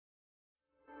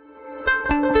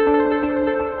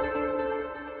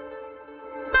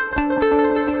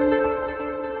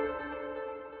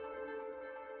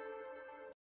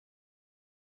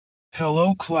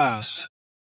Hello class.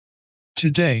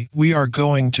 Today we are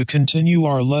going to continue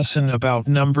our lesson about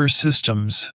number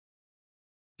systems.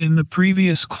 In the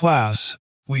previous class,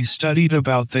 we studied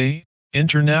about the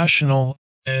international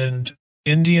and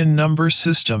Indian number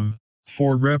system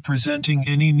for representing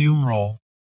any numeral.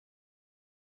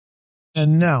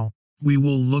 And now, we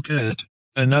will look at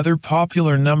another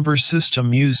popular number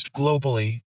system used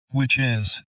globally, which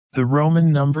is the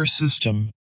Roman number system.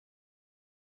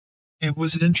 It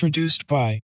was introduced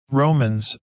by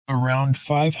Romans around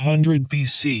 500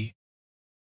 BC.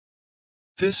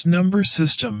 This number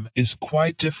system is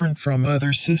quite different from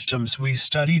other systems we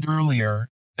studied earlier,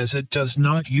 as it does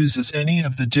not use any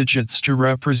of the digits to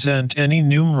represent any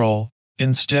numeral.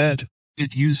 Instead,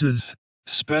 it uses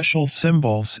special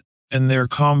symbols and their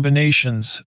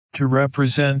combinations to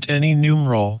represent any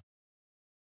numeral.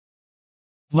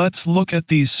 Let's look at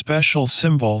these special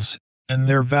symbols and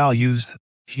their values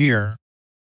here.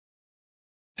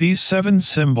 These 7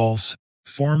 symbols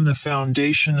form the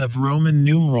foundation of Roman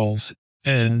numerals,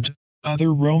 and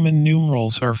other Roman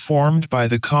numerals are formed by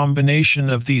the combination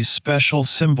of these special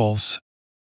symbols.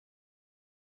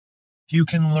 You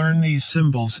can learn these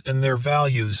symbols and their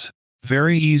values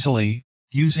very easily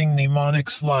using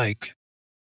mnemonics like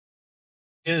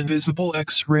invisible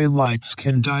X-ray lights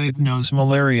can diagnose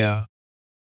malaria,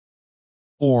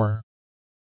 or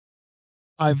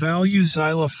I value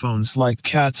xylophones like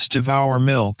cats devour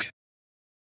milk.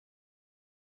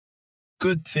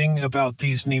 Good thing about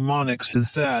these mnemonics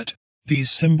is that these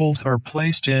symbols are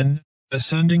placed in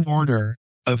ascending order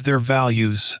of their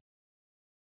values.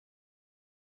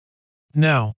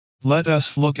 Now, let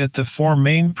us look at the 4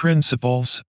 main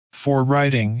principles for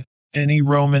writing any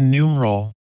Roman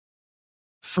numeral.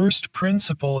 First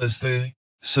principle is the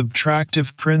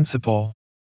subtractive principle.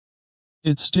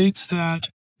 It states that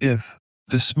if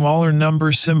the smaller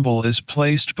number symbol is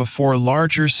placed before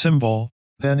larger symbol,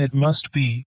 then it must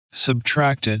be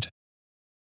subtracted.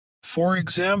 For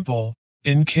example,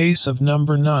 in case of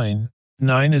number 9,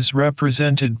 9 is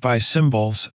represented by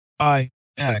symbols I,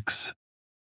 X.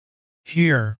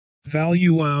 Here,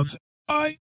 value of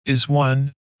I is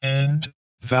 1, and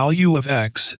value of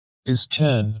X is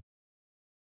 10.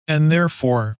 And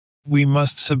therefore, we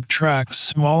must subtract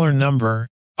smaller number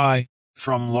I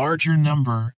from larger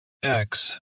number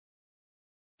X.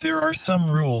 There are some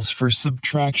rules for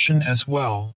subtraction as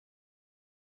well.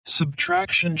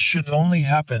 Subtraction should only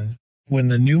happen when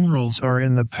the numerals are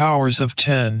in the powers of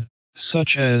 10,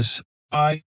 such as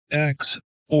I, X,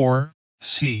 or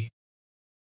C.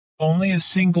 Only a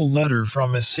single letter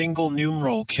from a single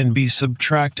numeral can be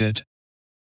subtracted.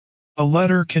 A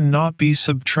letter cannot be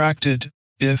subtracted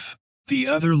if the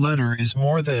other letter is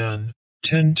more than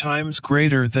 10 times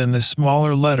greater than the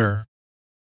smaller letter.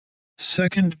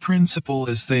 Second principle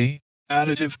is the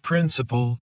additive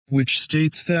principle, which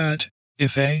states that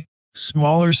if a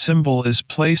smaller symbol is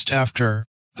placed after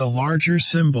the larger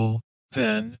symbol,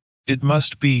 then it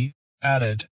must be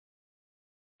added.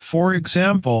 For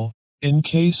example, in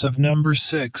case of number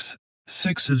 6,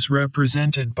 6 is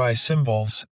represented by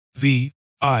symbols V,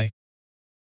 I.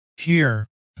 Here,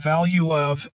 value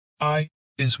of I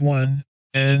is 1,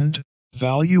 and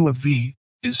value of V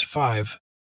is 5.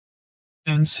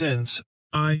 And since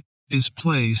I is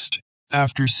placed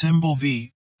after symbol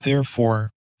V,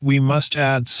 therefore, we must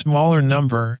add smaller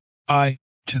number I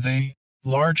to the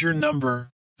larger number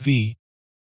V.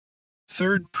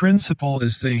 Third principle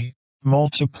is the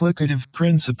multiplicative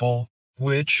principle,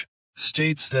 which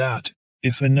states that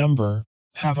if a number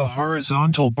have a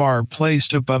horizontal bar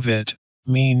placed above it,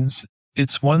 means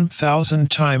it's 1000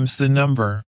 times the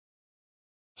number.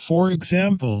 For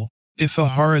example, if a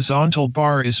horizontal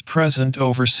bar is present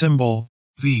over symbol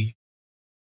V,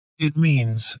 it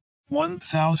means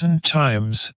 1000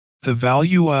 times the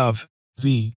value of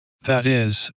V, that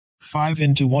is, 5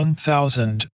 into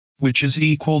 1000, which is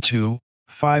equal to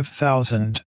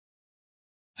 5000.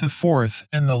 The fourth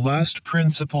and the last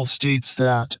principle states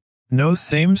that no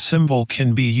same symbol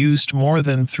can be used more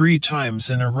than 3 times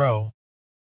in a row.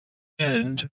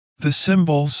 And the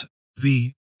symbols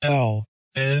V, L,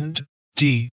 and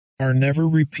D are never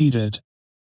repeated.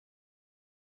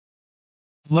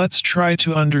 Let's try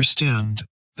to understand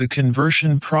the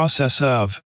conversion process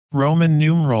of Roman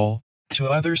numeral to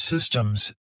other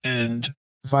systems, and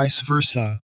vice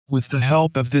versa, with the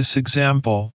help of this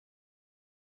example.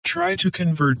 Try to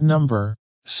convert number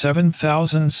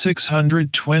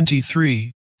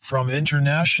 7623 from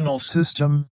international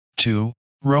system to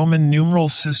Roman numeral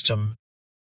system.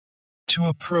 To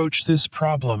approach this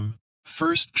problem,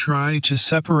 first try to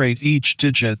separate each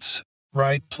digits,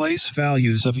 write place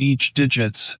values of each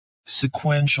digits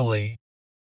sequentially.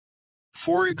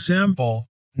 For example,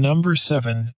 number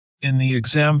 7, in the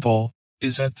example,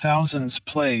 is at thousands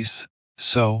place,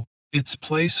 so its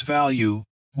place value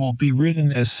will be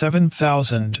written as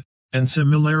 7,000, and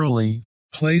similarly,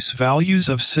 place values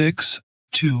of 6,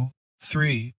 2,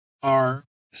 3, are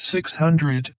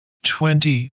 600,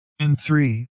 20, and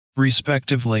 3,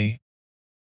 respectively.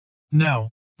 Now,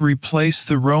 replace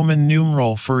the Roman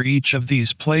numeral for each of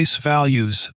these place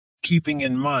values, keeping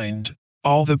in mind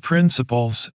all the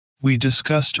principles we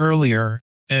discussed earlier,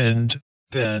 and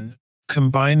then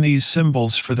combine these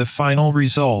symbols for the final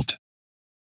result.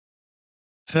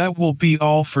 That will be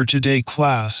all for today,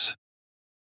 class.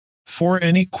 For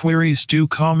any queries, do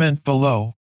comment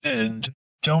below, and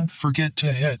don't forget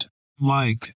to hit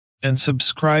like and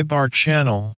subscribe our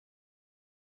channel.